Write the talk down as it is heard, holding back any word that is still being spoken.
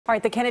All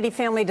right, the Kennedy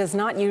family does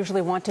not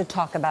usually want to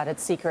talk about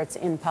its secrets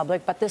in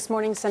public, but this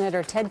morning,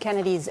 Senator Ted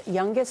Kennedy's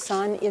youngest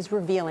son is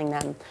revealing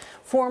them.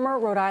 Former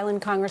Rhode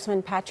Island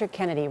Congressman Patrick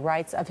Kennedy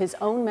writes of his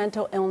own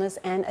mental illness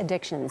and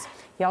addictions.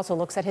 He also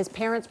looks at his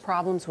parents'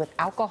 problems with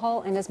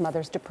alcohol and his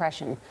mother's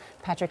depression.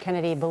 Patrick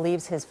Kennedy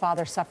believes his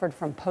father suffered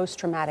from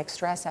post-traumatic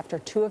stress after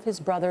two of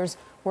his brothers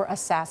were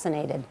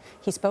assassinated.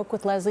 He spoke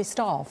with Leslie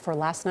Stahl for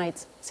last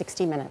night's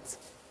 60 Minutes.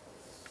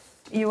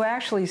 You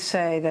actually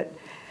say that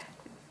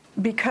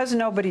because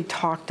nobody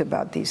talked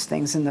about these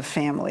things in the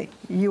family,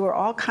 you were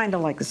all kind of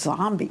like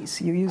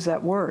zombies. You use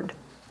that word,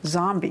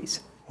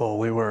 zombies. Well,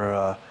 we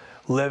were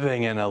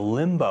living in a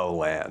limbo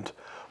land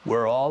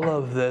where all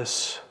of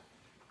this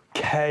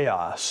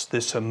chaos,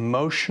 this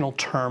emotional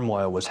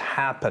turmoil was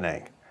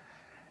happening,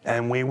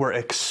 and we were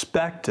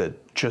expected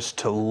just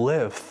to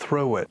live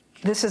through it.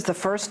 This is the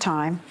first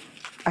time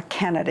a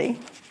Kennedy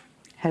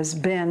has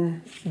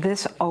been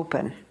this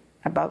open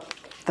about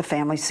the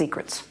family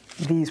secrets.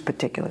 These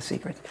particular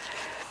secrets.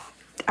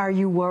 Are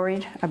you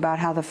worried about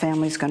how the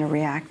family's going to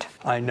react?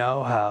 I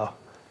know how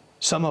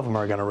some of them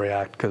are going to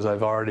react because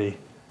I've already...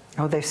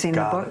 Oh, they've seen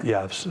the book?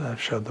 Yeah, I've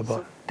showed the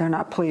book. They're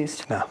not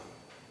pleased? No.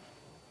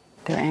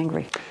 They're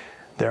angry?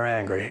 They're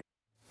angry.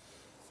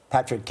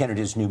 Patrick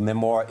Kennedy's new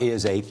memoir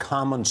is A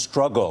Common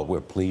Struggle.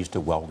 We're pleased to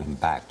welcome him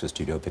back to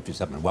Studio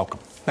 57. Welcome.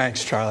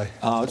 Thanks, Charlie.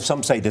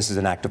 Some say this is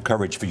an act of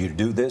courage for you to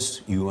do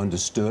this. You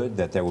understood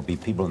that there would be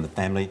people in the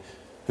family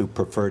who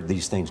preferred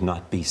these things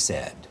not be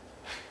said.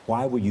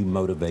 Why were you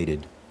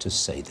motivated to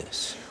say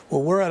this?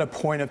 Well, we're at a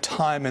point of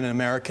time in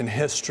American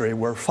history.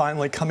 We're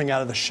finally coming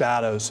out of the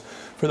shadows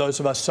for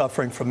those of us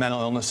suffering from mental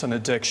illness and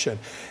addiction.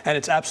 And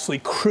it's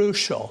absolutely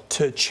crucial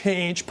to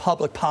change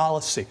public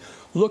policy.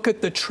 Look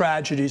at the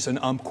tragedies in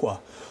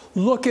Umpqua.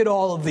 Look at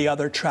all of the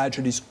other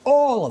tragedies.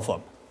 All of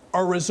them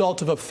are a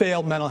result of a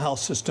failed mental health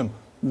system.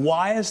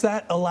 Why is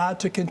that allowed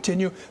to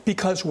continue?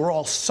 Because we're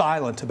all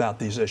silent about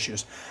these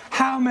issues.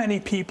 How many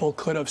people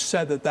could have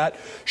said that that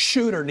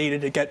shooter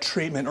needed to get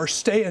treatment or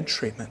stay in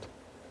treatment?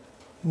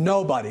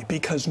 Nobody,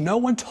 because no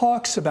one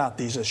talks about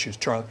these issues,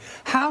 Charlie.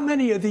 How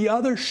many of the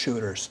other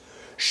shooters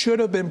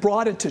should have been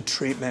brought into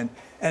treatment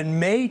and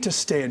made to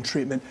stay in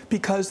treatment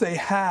because they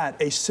had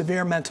a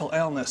severe mental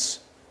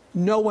illness?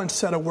 No one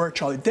said a word,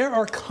 Charlie. There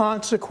are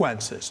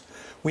consequences.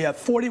 We have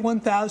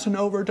 41,000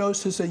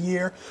 overdoses a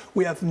year.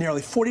 We have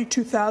nearly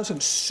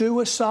 42,000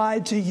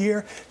 suicides a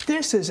year.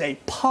 This is a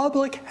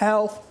public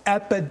health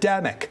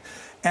epidemic.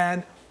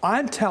 And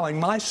I'm telling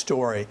my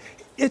story.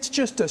 It's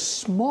just a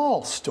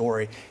small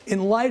story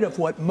in light of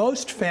what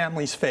most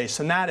families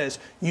face, and that is,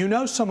 you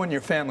know someone in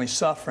your family's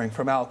suffering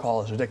from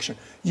alcohol addiction.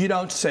 You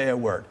don't say a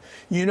word.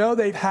 You know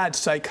they've had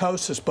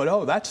psychosis, but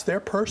oh, that's their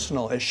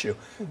personal issue.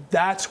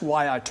 That's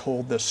why I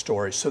told this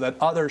story, so that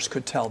others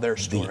could tell their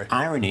story. The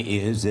irony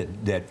is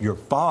that your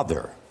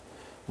father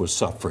was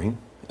suffering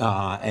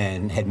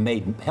and had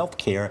made health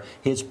care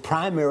his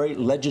primary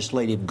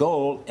legislative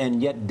goal,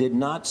 and yet did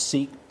not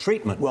seek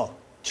treatment. Well,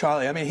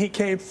 Charlie, I mean, he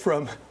came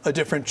from a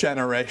different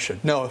generation,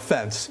 no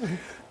offense.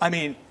 I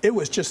mean, it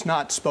was just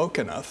not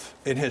spoken of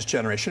in his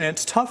generation. And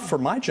it's tough for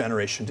my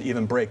generation to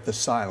even break the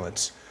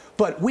silence.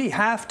 But we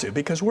have to,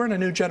 because we're in a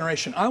new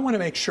generation. I want to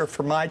make sure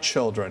for my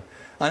children,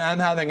 and I'm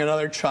having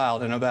another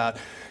child in about,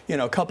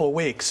 a couple of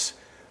weeks,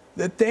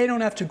 that they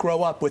don't have to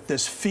grow up with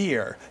this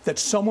fear that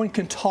someone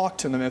can talk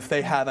to them if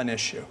they have an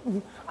issue.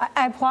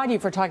 I applaud you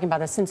for talking about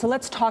this. And so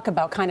let's talk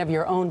about kind of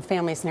your own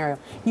family scenario.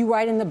 You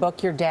write in the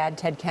book your dad,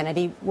 Ted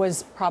Kennedy,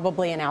 was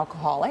probably an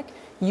alcoholic.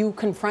 You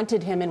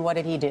confronted him, and what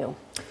did he do?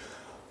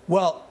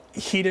 Well,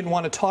 he didn't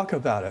want to talk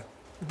about it.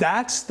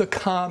 That's the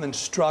common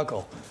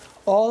struggle.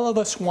 All of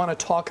us want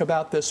to talk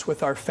about this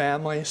with our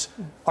families.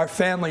 Our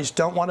families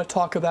don't want to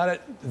talk about it.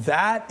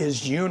 That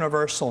is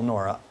universal,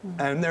 Nora.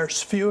 And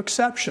there's few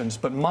exceptions,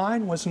 but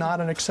mine was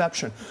not an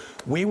exception.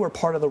 We were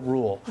part of the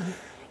rule.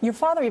 Your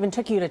father even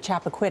took you to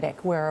Chappaquiddick,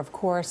 where, of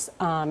course,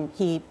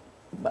 he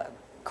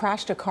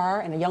crashed a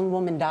car and a young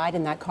woman died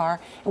in that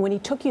car. And when he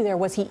took you there,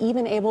 was he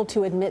even able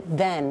to admit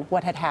then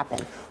what had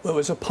happened? Well, it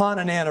was upon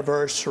an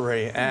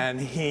anniversary,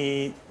 and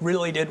he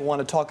really didn't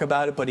want to talk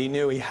about it, but he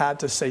knew he had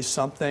to say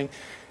something.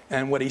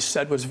 And what he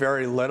said was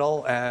very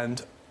little,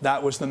 and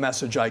that was the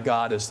message I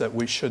got, is that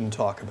we shouldn't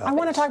talk about it. I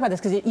want to talk about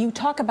this because you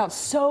talk about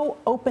so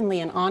openly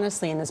and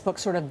honestly in this book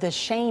sort of the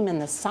shame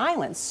and the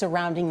silence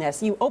surrounding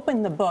this. You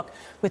open the book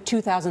with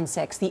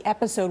 2006, the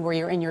episode where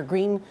you're in your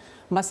green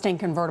Mustang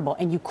convertible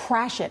and you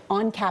crash it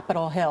on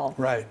Capitol Hill.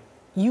 Right.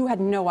 You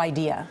had no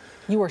idea.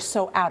 You were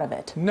so out of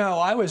it. No,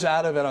 I was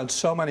out of it on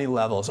so many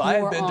levels. I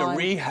had been to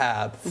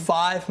rehab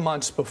 5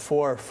 months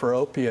before for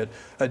opiate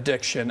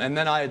addiction, and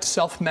then I had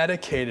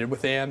self-medicated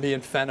with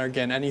Ambien,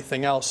 Phenergan,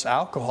 anything else,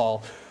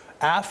 alcohol,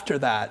 after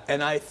that,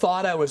 and I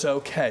thought I was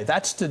okay.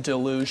 That's the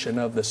delusion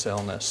of this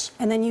illness.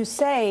 And then you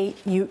say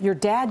your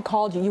dad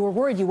called you. You were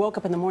worried. You woke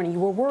up in the morning. You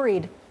were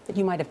worried that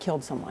you might have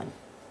killed someone.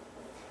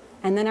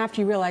 And then after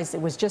you realized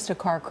it was just a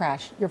car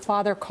crash, your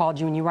father called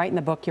you, and you write in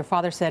the book, your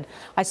father said,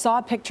 I saw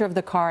a picture of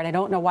the car, and I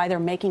don't know why they're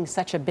making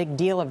such a big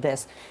deal of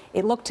this.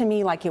 It looked to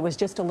me like it was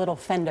just a little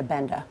fender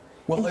bender.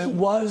 Well, it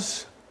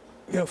was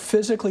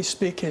physically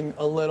speaking,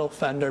 a little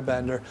fender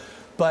bender,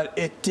 but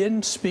it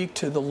didn't speak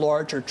to the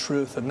larger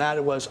truth, and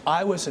that was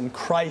I was in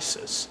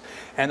crisis,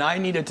 and I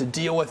needed to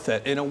deal with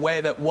it in a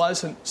way that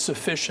wasn't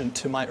sufficient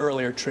to my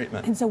earlier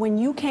treatment. And so when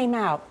you came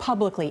out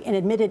publicly and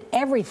admitted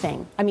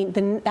everything, I mean,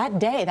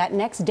 that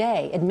next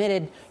day,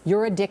 admitted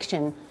your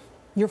addiction,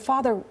 your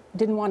father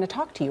didn't want to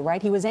talk to you,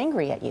 right? He was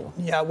angry at you.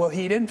 Yeah, well,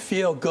 he didn't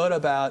feel good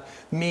about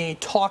me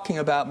talking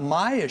about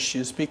my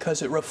issues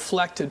because it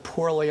reflected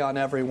poorly on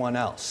everyone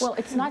else. Well,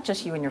 it's not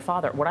just you and your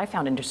father. What I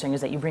found interesting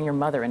is that you bring your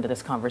mother into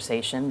this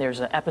conversation.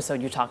 There's an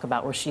episode you talk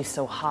about where she's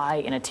so high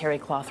in a terry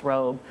cloth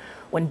robe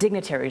when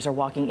dignitaries are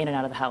walking in and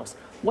out of the house.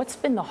 What's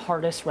been the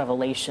hardest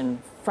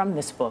revelation from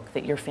this book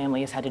that your family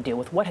has had to deal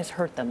with? What has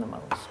hurt them the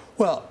most?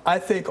 Well, I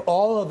think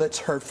all of it's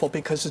hurtful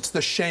because it's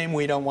the shame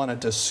we don't want to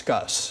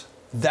discuss.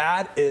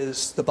 That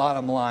is the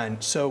bottom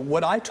line. So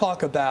what I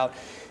talk about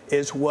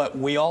is what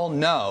we all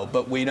know,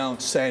 but we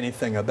don't say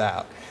anything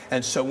about.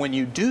 And so when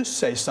you do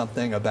say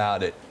something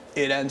about it,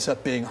 it ends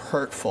up being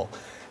hurtful.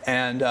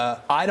 And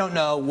I don't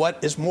know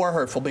what is more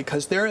hurtful,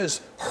 because there is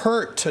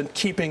hurt to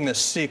keeping this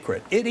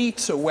secret. It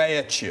eats away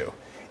at you.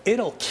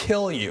 It'll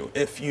kill you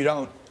if you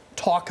don't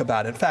talk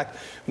about it. In fact,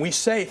 we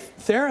say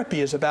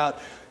therapy is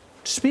about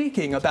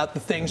speaking about the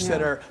things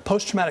that are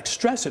post-traumatic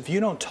stress. If you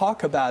don't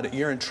talk about it,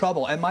 you're in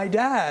trouble. And my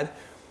dad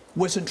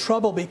was in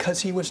trouble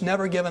because he was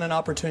never given an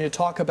opportunity to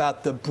talk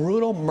about the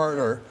brutal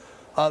murder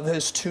of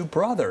his two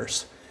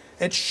brothers.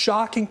 It's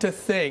shocking to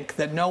think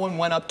that no one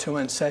went up to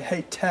him and said,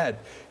 hey, Ted,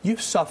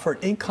 you've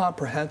suffered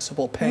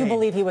incomprehensible pain. You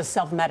believe he was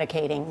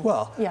self-medicating?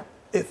 Well, yeah.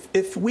 If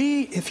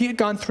he had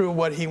gone through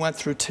what he went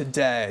through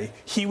today,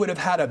 he would have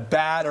had a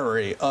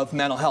battery of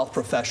mental health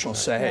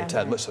professionals say, hey,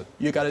 Ted, listen,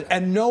 you got it.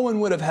 And no one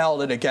would have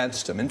held it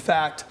against him. In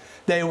fact,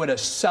 they would have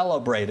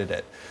celebrated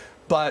it.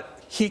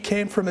 But he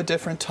came from a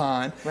different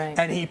time,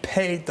 and he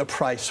paid the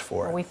price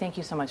for it. Well, we thank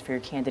you so much for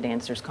your candid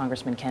answers,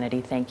 Congressman Kennedy.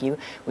 Thank you.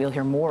 We'll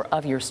hear more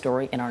of your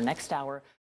story in our next hour.